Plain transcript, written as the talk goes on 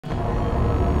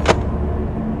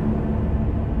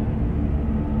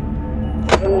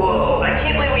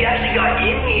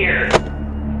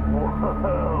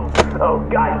Oh,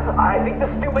 guys, I think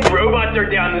the stupid robots are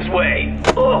down this way.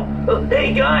 Oh,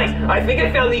 hey guys, I think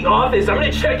I found the office. I'm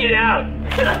gonna check it out.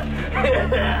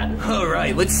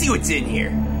 Alright, let's see what's in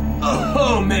here.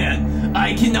 Oh man,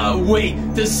 I cannot wait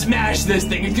to smash this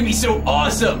thing. It's gonna be so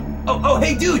awesome. Oh,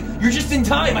 hey dude, you're just in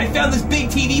time. I found this big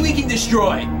TV we can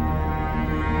destroy.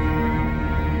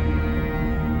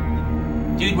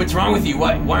 Dude, what's wrong with you?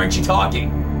 Why aren't you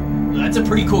talking? That's a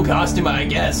pretty cool costume, I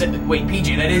guess. Wait,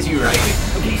 PJ, that is you, right?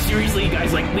 Okay, seriously,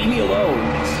 guys, like, leave me alone.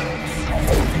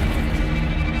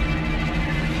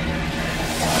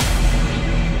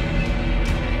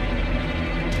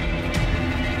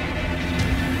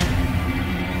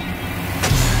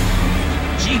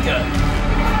 Chica!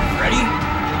 Freddy?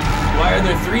 Why are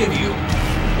there 3 of you?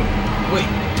 Wait,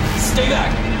 stay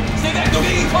back! Stay back! Don't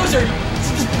get any closer!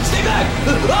 Stay back!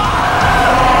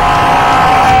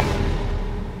 Ah!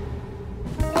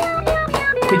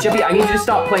 Hey, Jeffy, I need you to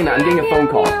stop playing that. I'm getting a phone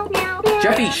call.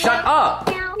 Jeffy, shut up!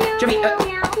 Jeffy,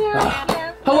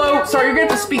 hello? Sorry, you're gonna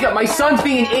have to speak up. My son's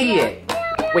being an idiot.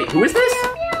 Wait, who is this?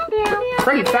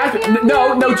 Freddy, Fazbear.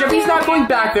 No, Jeffy's not going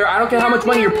back there. I don't care how much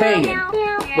money you're paying him.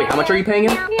 Wait, how much are you paying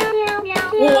him?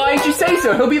 Well, why didn't you say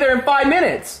so? He'll be there in 5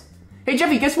 minutes. Hey,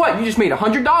 Jeffy, guess what? You just made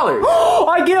 $100.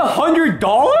 I get $100?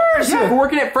 Yeah, for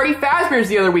working at Freddy Fazbear's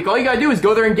the other week. All you gotta do is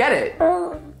go there and get it.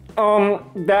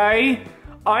 Daddy,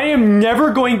 I am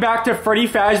never going back to Freddy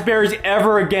Fazbear's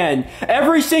ever again.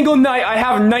 Every single night, I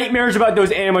have nightmares about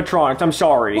those animatronics. I'm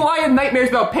sorry. Well, I have nightmares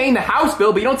about paying the house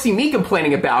bill, but you don't see me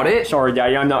complaining about it. Sorry,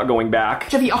 Daddy, I'm not going back.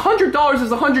 Jeffy, $100 is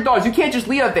 $100. You can't just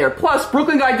leave it there. Plus,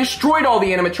 Brooklyn Guy destroyed all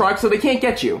the animatronics, so they can't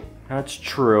get you. That's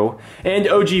true. And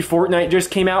OG Fortnite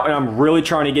just came out, and I'm really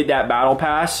trying to get that battle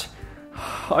pass.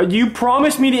 You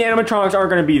promised me the animatronics aren't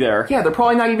going to be there. Yeah, they're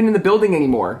probably not even in the building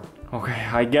anymore. Okay,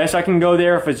 I guess I can go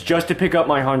there if it's just to pick up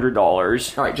my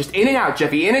 $100. All right, just in and out,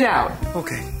 Jeffy, in and out.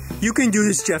 Okay, you can do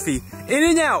this, Jeffy. In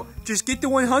and out. Just get the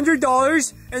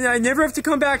 $100, and I never have to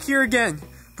come back here again.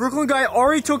 Brooklyn Guy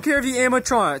already took care of the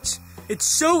animatronics. It's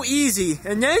so easy.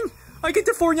 And then, I get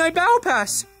the Fortnite Battle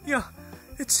Pass. Yeah,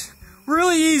 it's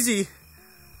really easy.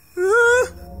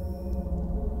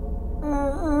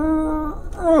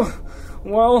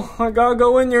 Well, I gotta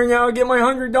go in there now and get my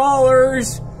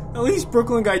 $100. At least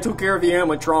Brooklyn Guy took care of the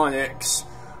animatronics.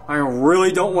 I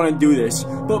really don't want to do this,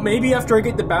 but maybe after I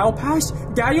get the Battle Pass,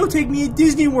 Daddy will take me to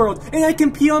Disney World and I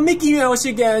can pee on Mickey Mouse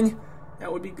again.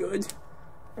 That would be good.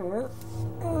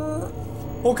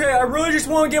 Okay, I really just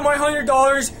want to get my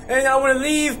 $100 and I want to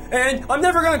leave and I'm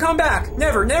never going to come back.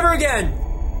 Never again.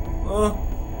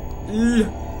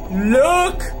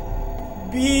 Look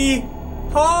behind.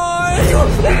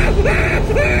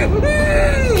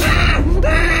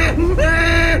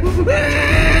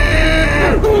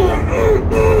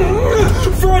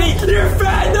 Freddy, you're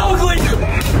fat and ugly!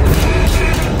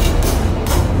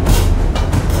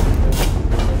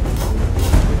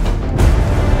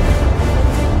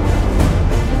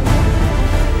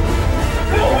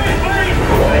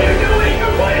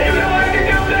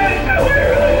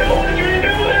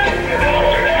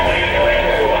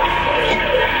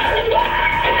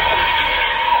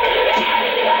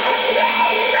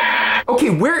 Okay,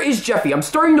 where is Jeffy? I'm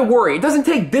starting to worry. It doesn't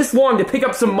take this long to pick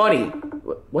up some money.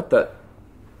 What the?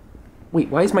 Wait,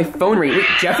 why is my phone ringing? Wait,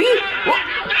 Jeffy? What?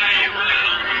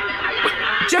 Wait,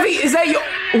 Jeffy, is that you?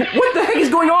 What the heck is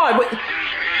going on?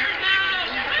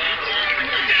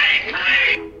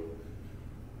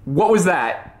 What was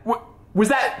that? Was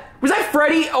that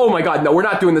Freddy? Oh my god, no, we're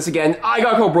not doing this again. I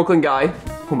gotta call Brooklyn Guy.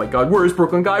 Oh my god, where is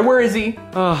Brooklyn Guy? Where is he?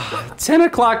 10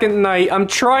 o'clock at night. I'm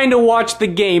trying to watch the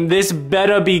game. This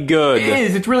better be good. It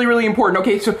is. It's really, really important.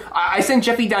 Okay, so I sent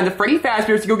Jeffy down to Freddy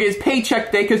Fazbear's to go get his paycheck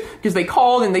today because they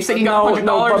called and they said he got $100.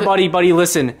 No, buddy,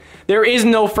 listen. There is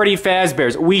no Freddy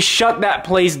Fazbear's. We shut that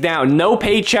place down. No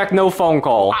paycheck, no phone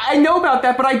call. I know about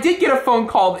that, but I did get a phone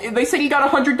call. They said he got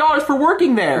 $100 for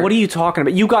working there. What are you talking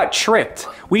about? You got tricked.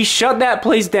 We shut that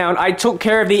place down. I took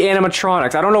care of the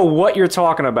animatronics. I don't know what you're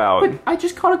talking about. But I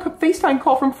just caught a FaceTime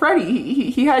call from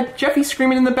Freddy. He had Jeffy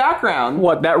screaming in the background.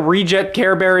 What, that reject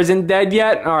Care Bear isn't dead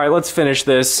yet? All right, let's finish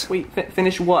this. Wait,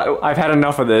 finish what? I've had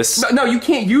enough of this. No, you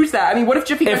can't use that. I mean, what if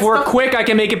Jeffy If we're quick, I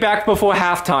can make it back before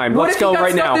halftime. Let's go right now. What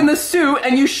if he got stuffed in the suit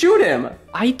and you shoot him?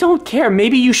 I don't care.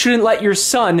 Maybe you shouldn't let your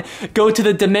son go to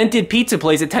the demented pizza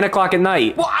place at 10 o'clock at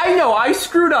night. Well, I know. I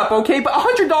screwed up, okay? But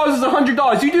 $100 is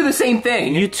 $100. You do the same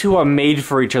thing. You two are made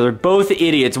for each other. Both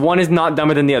idiots. One is not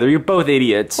dumber than the other. You're both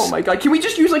idiots. Oh my god. Can we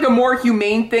just use like a more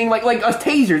humane thing? Like a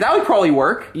taser. That would probably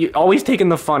work. You're always taking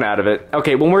the fun out of it.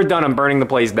 Okay, when we're done, I'm burning the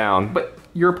place down. But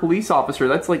you're a police officer.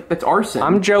 That's arson.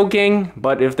 I'm joking,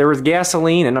 but if there was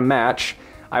gasoline and a match,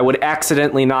 I would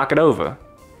accidentally knock it over.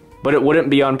 But it wouldn't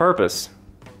be on purpose.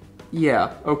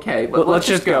 Yeah, okay. Let's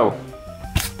just go.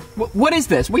 What is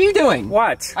this? What are you doing?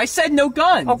 What? I said no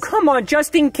guns. Oh, come on,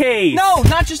 just in case. No,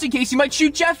 not just in case. You might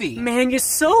shoot Jeffy. Man, you're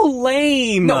so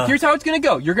lame. No, here's how it's gonna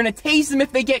go. You're gonna tase them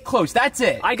if they get close. That's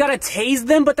it. I gotta tase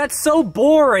them, but that's so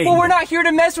boring. Well, we're not here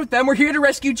to mess with them. We're here to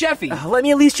rescue Jeffy. Let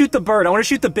me at least shoot the bird. I want to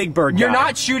shoot the big bird guy. You're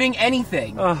not shooting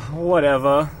anything.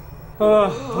 Whatever.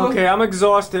 Okay, I'm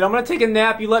exhausted. I'm gonna take a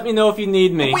nap. You let me know if you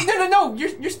need me. Wait, no.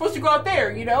 You're supposed to go out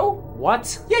there, you know?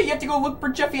 What? Yeah, you have to go look for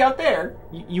Jeffy out there.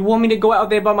 You want me to go out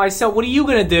there by myself? What are you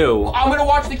gonna do? Well, I'm gonna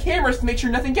watch the cameras to make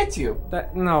sure nothing gets you.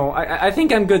 No, I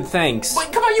think I'm good, thanks.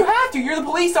 But come on, you have to. You're the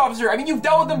police officer. I mean, you've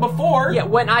dealt with them before. Yeah,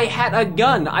 when I had a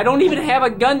gun. I don't even have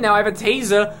a gun now. I have a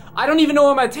taser. I don't even know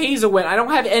where my taser went. I don't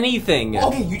have anything.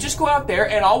 Okay, you just go out there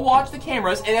and I'll watch the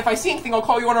cameras, and if I see anything, I'll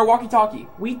call you on our walkie-talkie.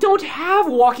 We don't have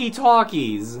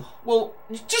walkie-talkies. Well,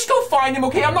 just go find him,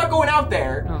 okay? I'm not going out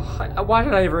there. Why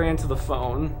did I ever answer the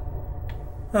phone?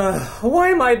 Why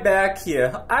am I back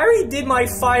here? I already did my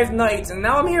 5 nights, and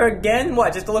now I'm here again?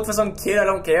 What, just to look for some kid I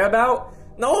don't care about?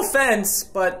 No offense,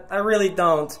 but I really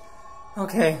don't.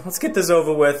 Okay, let's get this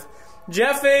over with.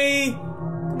 Jeffy!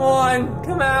 Come on,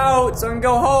 come out so I can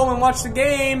go home and watch the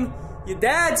game. Your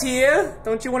dad's here.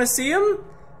 Don't you want to see him?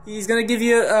 He's gonna give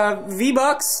you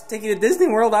V-Bucks, take you to Disney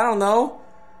World, I don't know.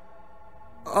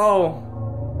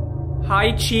 Oh.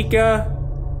 Hi, Chica.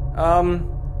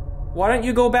 Why don't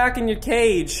you go back in your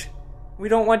cage? We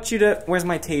don't want you to... Where's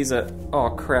my taser? Oh,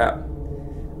 crap.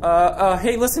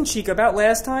 Hey, listen, Chica, about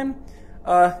last time?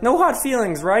 No hard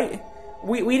feelings, right?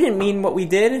 We didn't mean what we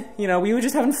did. You know, we were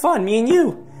just having fun, me and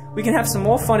you. We can have some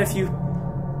more fun if you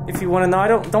want to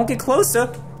know. Don't get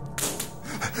closer.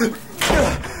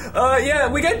 Yeah,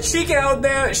 we got Chica out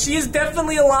there. She is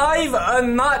definitely alive,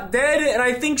 not dead, and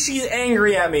I think she's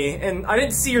angry at me. And I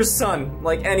didn't see her son,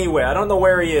 like, anywhere. I don't know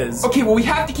where he is. Okay, well, we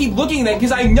have to keep looking then,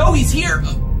 because I know he's here.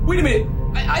 Wait a minute.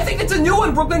 I think that's a new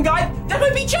one, Brooklyn guy. That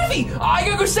might be Jeffy. I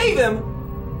gotta go save him.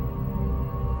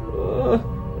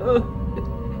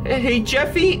 Hey,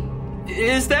 Jeffy?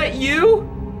 Is that you?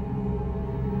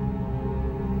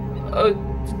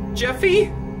 Jeffy?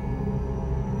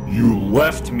 You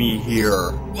left me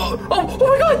here. Oh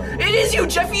my god! It is you,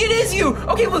 Jeffy! It is you!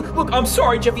 Okay, look, I'm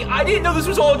sorry, Jeffy. I didn't know this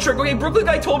was all a trick. Okay, Brooklyn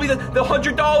guy told me that the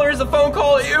 $100, the phone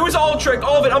call, it was all a trick,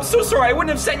 all of it. I'm so sorry. I wouldn't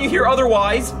have sent you here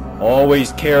otherwise.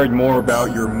 Always cared more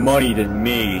about your money than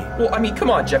me. Well, I mean,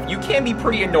 come on, Jeff. You can be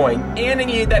pretty annoying, and I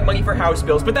needed that money for house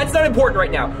bills, but that's not important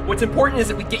right now. What's important is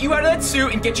that we get you out of that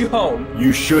suit and get you home.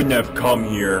 You shouldn't have come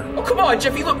here. Oh, come on,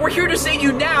 Jeffy. Look, we're here to save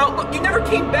you now. Look, you never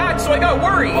came back, so I got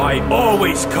worried. I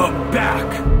always come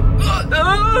back.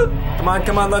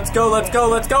 Come on, let's go.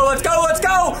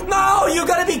 No, you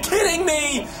gotta be kidding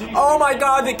me. Oh my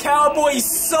god, the Cowboys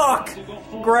suck.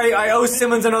 Great, I owe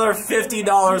Simmons another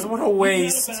 $50. What a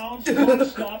waste.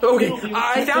 Okay,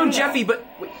 I found Jeffy, but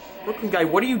wait, Brooklyn guy,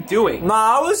 what are you doing?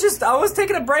 Nah, I was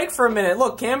taking a break for a minute.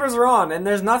 Look, cameras are on, and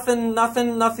there's nothing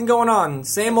going on.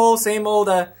 Same old,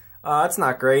 that's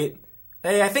not great.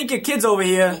 Hey, I think your kid's over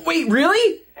here. Wait,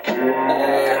 really?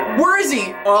 Where is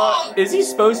he? Is he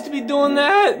supposed to be doing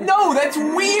that? No, that's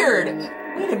weird.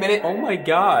 Wait a minute. Oh my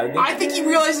god. I think he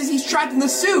realizes he's trapped in the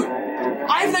suit.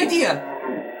 I have an idea.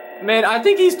 Man, I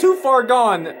think he's too far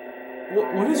gone.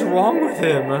 What is wrong with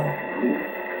him?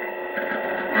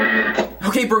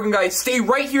 Okay, Broken Guy, stay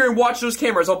right here and watch those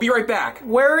cameras. I'll be right back.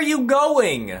 Where are you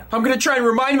going? I'm gonna try and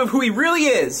remind him of who he really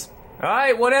is.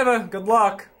 Alright, whatever. Good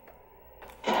luck.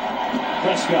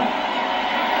 Prescott.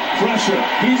 Pressure.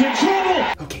 He's in trouble!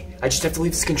 Okay, I just have to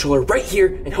leave this controller right here,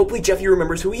 and hopefully Jeffy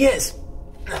remembers who he is.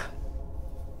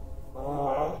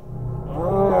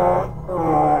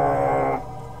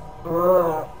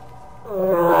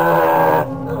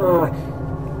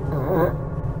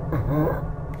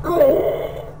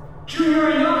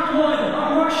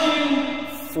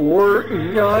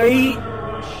 Fortnite?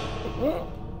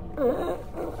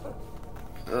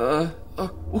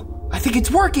 I think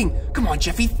it's working. Come on,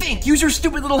 Jeffy, think. Use your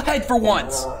stupid little head for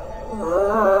once.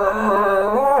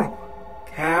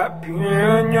 Cat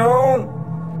piano?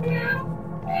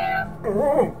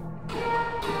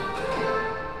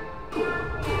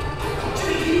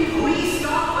 Jeffy, please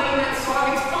stop playing that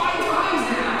song. It's 5 times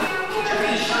now.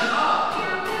 Jeffy, shut up.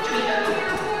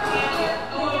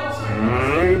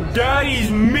 Daddy's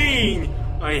mean!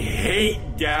 I hate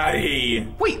Daddy.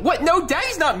 Wait, what? No,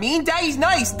 Daddy's not mean. Daddy's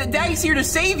nice. Daddy's here to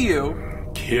save you.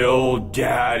 Kill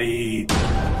Daddy.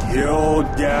 Kill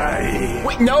Daddy.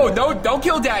 Wait, no, don't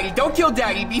kill Daddy. Don't kill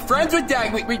Daddy. Be friends with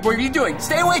Daddy. Wait, what are you doing?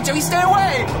 Stay away, Jeffy, stay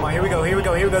away. Come on, here we go.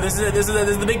 This is it. This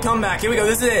is the big comeback. Here we go.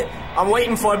 This is it. I'm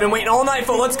waiting for it. I've been waiting all night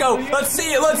for it. Let's go. Let's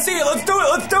see it. Let's do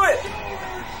it.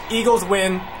 Eagles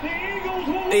win.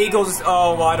 The Eagles,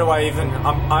 oh, why do I even,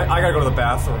 I gotta go to the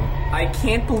bathroom. I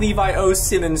can't believe I owe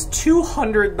Simmons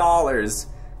 $200.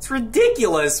 It's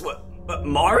ridiculous. What,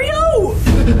 Mario?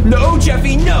 No,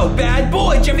 Jeffy, no. Bad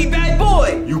boy, Jeffy, bad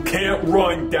boy. You can't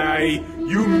run, Daddy.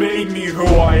 You made me who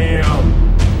I am.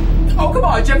 Oh, come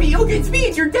on, Jeffy, look, it's me,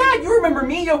 it's your dad. You remember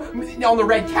me, you know, on the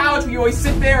red couch, we always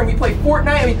sit there and we play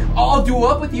Fortnite. I mean, I'll duel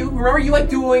up with you. Remember you like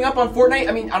dueling up on Fortnite?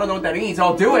 I mean, I don't know what that means.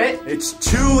 I'll do it. It's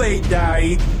too late,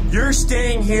 Daddy. You're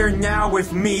staying here now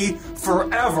with me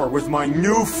forever with my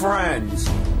new friends.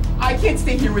 I can't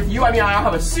stay here with you. I mean, I don't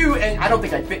have a suit, and I don't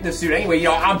think I fit in the suit anyway. You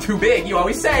know, I'm too big. You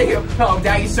always say, oh,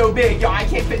 Daddy's so big. You know, I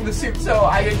can't fit in the suit, so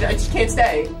I just can't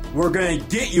stay. We're gonna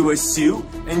get you a suit,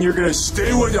 and you're gonna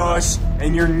stay with us,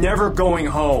 and you're never going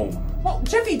home. Well,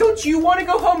 Jeffy, don't you want to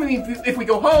go home? I mean, if we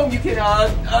go home, you can,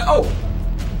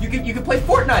 you can play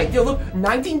Fortnite. You know, look,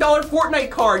 $19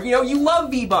 Fortnite card. You know, you love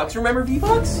V-Bucks. Remember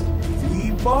V-Bucks?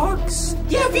 V-Bucks?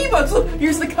 Yeah, V-Bucks. Look,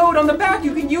 here's the code on the back.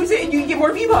 You can use it, and you can get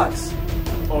more V-Bucks.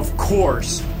 Of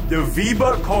course, the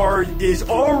V-Buck card is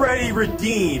already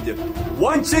redeemed.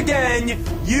 Once again,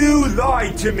 you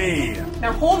lied to me.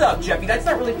 Now hold up, Jeffy, that's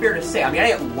not really fair to say. I mean, I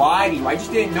didn't lie to you, I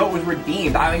just didn't know it was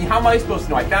redeemed. I mean, how am I supposed to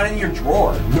know? I found it in your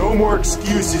drawer. No more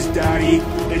excuses, Daddy.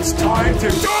 It's time to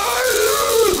die!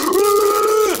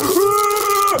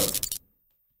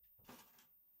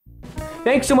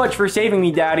 Thanks so much for saving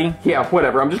me, Daddy. Yeah,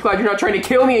 whatever. I'm just glad you're not trying to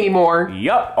kill me anymore.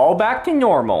 Yup, all back to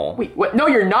normal. Wait, what? No,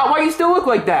 you're not. Why do you still look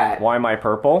like that? Why am I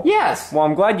purple? Yes. Well,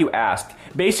 I'm glad you asked.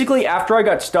 Basically, after I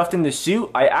got stuffed in the suit,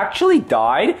 I actually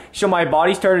died, so my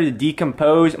body started to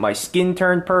decompose, my skin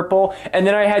turned purple, and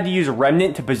then I had to use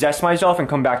Remnant to possess myself and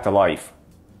come back to life.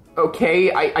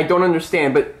 Okay, I don't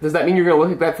understand, but does that mean you're gonna look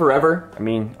like that forever? I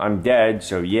mean, I'm dead,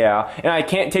 so yeah. And I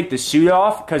can't take the suit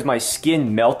off because my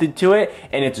skin melted to it,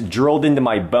 and it's drilled into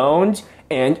my bones,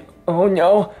 and oh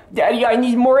no, Daddy, I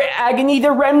need more agony.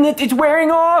 The Remnant is wearing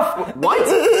off. What?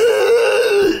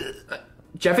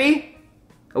 Jeffy?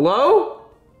 Hello?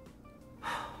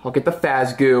 I'll get the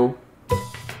Faz goo.